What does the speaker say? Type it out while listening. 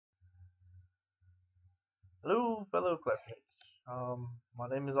Hello, fellow classmates. My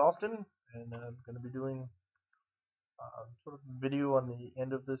name is Austin, and I'm going to be doing sort of a video on the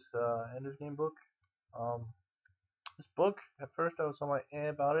end of this Ender's Game book. Um, this book, at first I was somewhat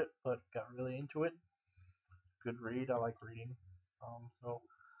about it, but got really into it. Good read. I like reading. So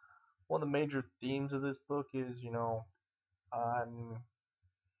one of the major themes of this book is, on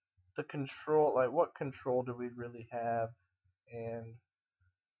the control, like what control do we really have, and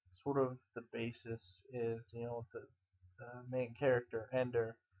sort of the basis is, the main character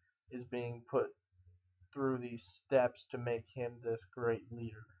Ender is being put through these steps to make him this great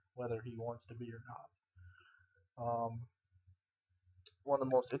leader, whether he wants to be or not. One of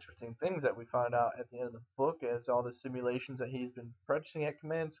the most interesting things that we find out at the end of the book is all the simulations that he's been practicing at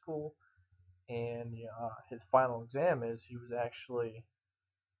command school, and his final exam is he was actually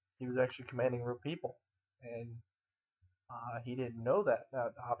commanding real people, and he didn't know that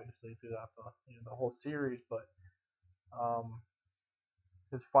obviously throughout the whole series, but um,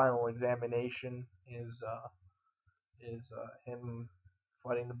 his final examination is him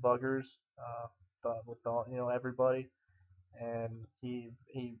fighting the buggers with all everybody, and he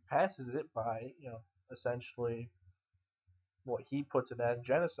passes it by essentially what he puts it as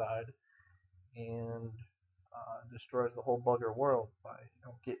genocide, and destroys the whole bugger world by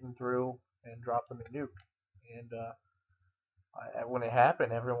getting through and dropping the nuke. And when it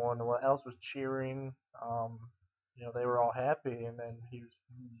happened, everyone else was cheering. They were all happy, and then he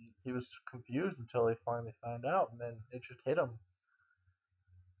was confused until he finally found out, and then it just hit him.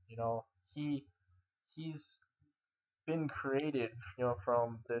 You know, he he's been created,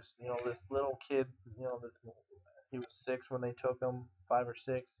 from this little kid, he was 6 when they took him, 5 or 6,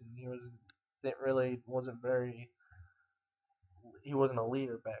 and he wasn't a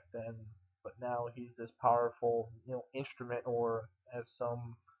leader back then, but now he's this powerful, instrument, or as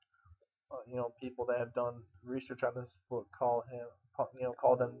some, people that have done research on this book call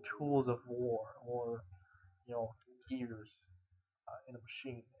them tools of war, or you know, gears in a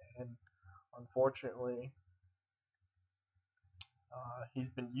machine, and unfortunately, he's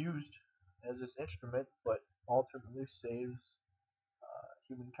been used as this instrument, but ultimately saves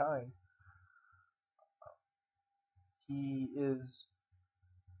humankind. He is,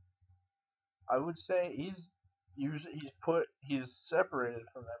 I would say, he's separated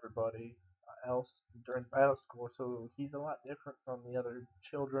from everybody else during battle school, so he's a lot different from the other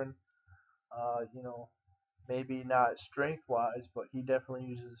children. You know, maybe not strength wise, but he definitely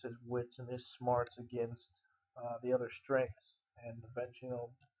uses his wits and his smarts against the other strengths, and eventually,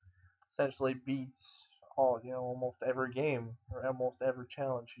 essentially beats almost every game or almost every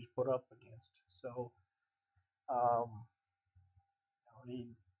challenge he's put up against. So um,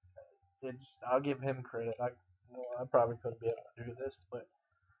 he it's I'll give him credit. I probably couldn't be able to do this, but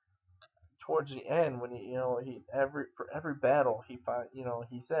towards the end, when he for every battle he fight,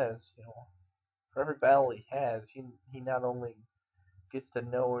 he says, for every battle he has, he not only gets to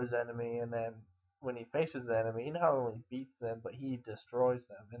know his enemy, and then when he faces the enemy, he not only beats them, but he destroys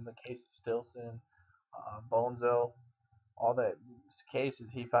them. In the case of Stilson, Bonzo, all that cases,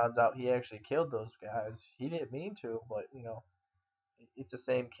 he finds out he actually killed those guys. He didn't mean to, but it's the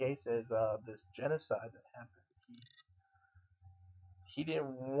same case as this genocide that happened. He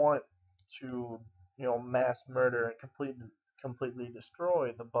didn't want to mass murder and completely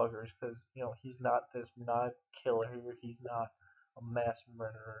destroy the buggers, because he's not this not killer. He's not a mass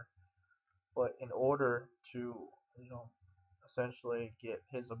murderer. But in order to essentially get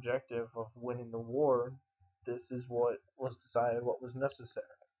his objective of winning the war, this is what was decided, what was necessary.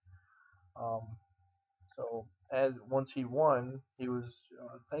 Um, so as once he won, he was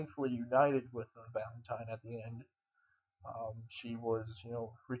thankfully united with Valentine at the end. She was,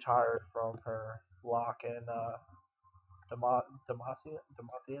 retired from her lock in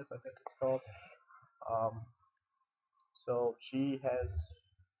Demacius, I think it's called. Um, so she has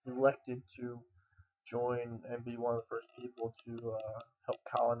elected to join and be one of the first people to help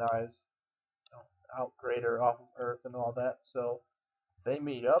colonize, out greater off of Earth and all that. So they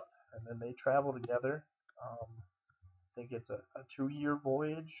meet up, and then they travel together. I think it's a 2-year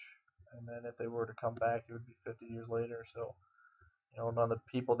voyage, and then if they were to come back, it would be 50 years later. So none of the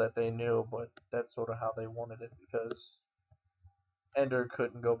people that they knew, but that's sort of how they wanted it, because Ender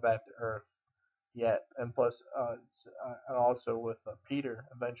couldn't go back to Earth yet, and plus, also with Peter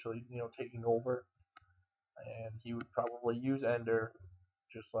eventually, taking over, and he would probably use Ender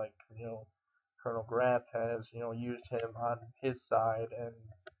just like Colonel Grant has, used him on his side. And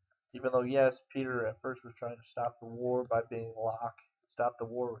even though yes, Peter at first was trying to stop the war by being Locke, stop the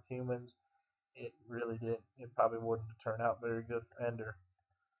war with humans, it really didn't. It probably wouldn't turn out very good for Ender.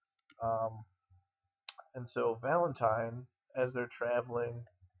 Um, And so Valentine, as they're traveling,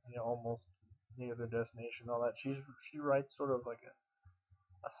 almost near their destination, all that, she writes sort of like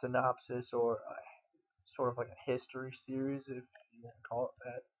a synopsis or sort of like a history series, if you want to call it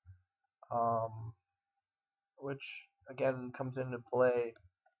that, which again comes into play,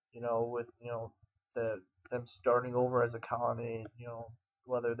 with the them starting over as a colony,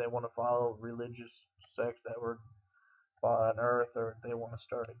 whether they want to follow religious sects that were on Earth or they want to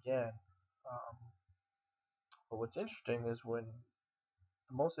start again. Um, but what's interesting is when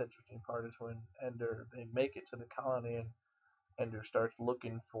the most interesting part is when Ender they make it to the colony and Ender starts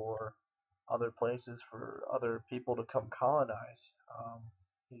looking for other places for other people to come colonize.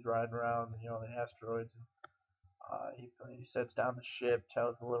 He's riding around, the asteroids, and he sets down the ship,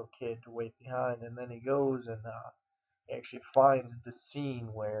 tells the little kid to wait behind, and then he goes and he actually finds the scene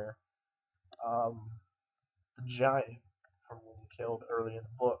where um, the giant from when he killed early in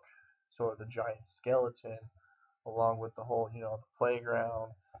the book, sort of the giant skeleton, along with the whole, the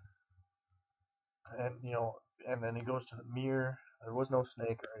playground, and and then he goes to the mirror. There was no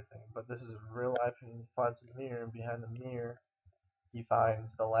snake or anything, but this is real life, and he finds a mirror, and behind the mirror, he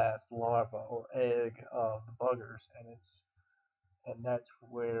finds the last larva or egg of the buggers, and that's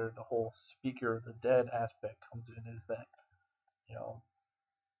where the whole speaker of the dead aspect comes in. Is that you know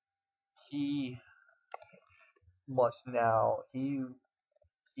he must now he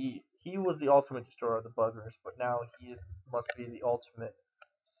was the ultimate destroyer of the buggers, but now must be the ultimate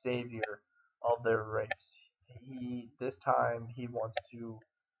savior of their race. He this time he wants to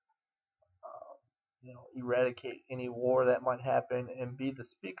eradicate any war that might happen and be the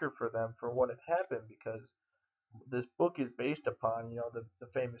speaker for them for what had happened because this book is based upon the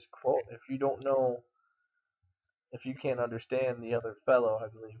famous quote, if you can't understand the other fellow, I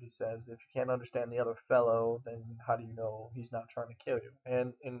believe he says, if you can't understand the other fellow, then how do you know he's not trying to kill you?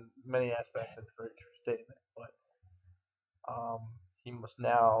 And in many aspects, it's a very true statement. But um, he must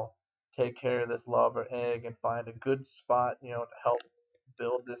now take care of this lava egg and find a good spot, to help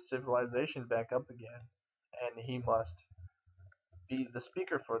build this civilization back up again. And he must be the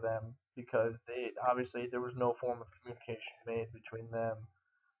speaker for them because they obviously there was no form of communication made between them.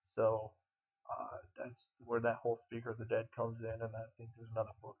 So that's where that whole speaker of the dead comes in, and I think there's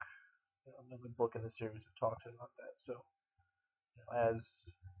another book in the series that talks about that. So as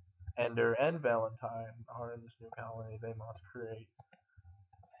Ender and Valentine are in this new colony, they must create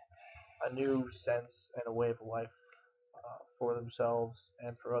a new sense and a way of life for themselves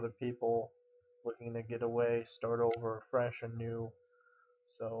and for other people looking to get away, start over fresh and new.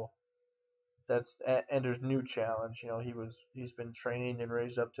 So that's Ender's new challenge. He's been trained and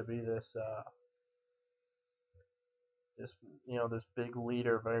raised up to be this this big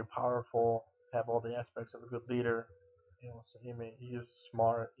leader, very powerful, have all the aspects of a good leader. So he's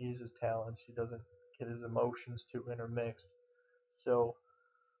smart, he uses talents, he doesn't get his emotions too intermixed. So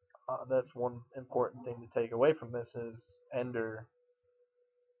that's one important thing to take away from this is Ender,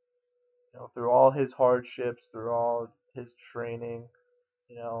 through all his hardships, through all his training,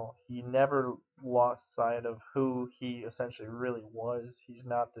 he never lost sight of who he essentially really was. He's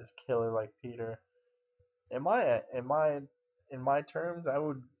not this killer like Peter. In my terms, I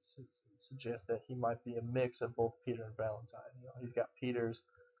would suggest that he might be a mix of both Peter and Valentine. He's got Peter's,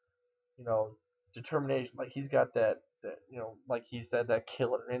 you know, determination, like he's got that like he said, that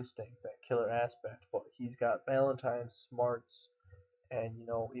killer instinct, that killer aspect, but he's got Valentine's smarts and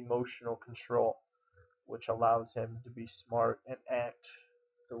emotional control, which allows him to be smart and act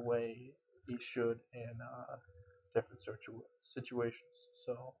the way he should in different situations.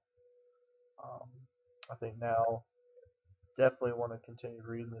 So um, I think now definitely want to continue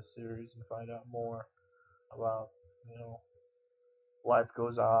reading this series and find out more about you know life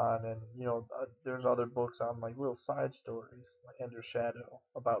goes on, and there's other books on like little side stories like Ender Shadow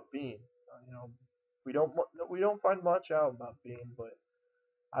about Bean. We don't find much out about Bean, but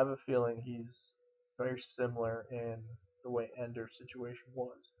I have a feeling he's very similar in the way Ender's situation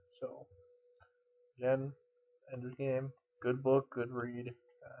was. So again, Ender's Game, good book, good read,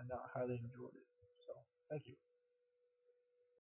 and I highly enjoyed it. So thank you.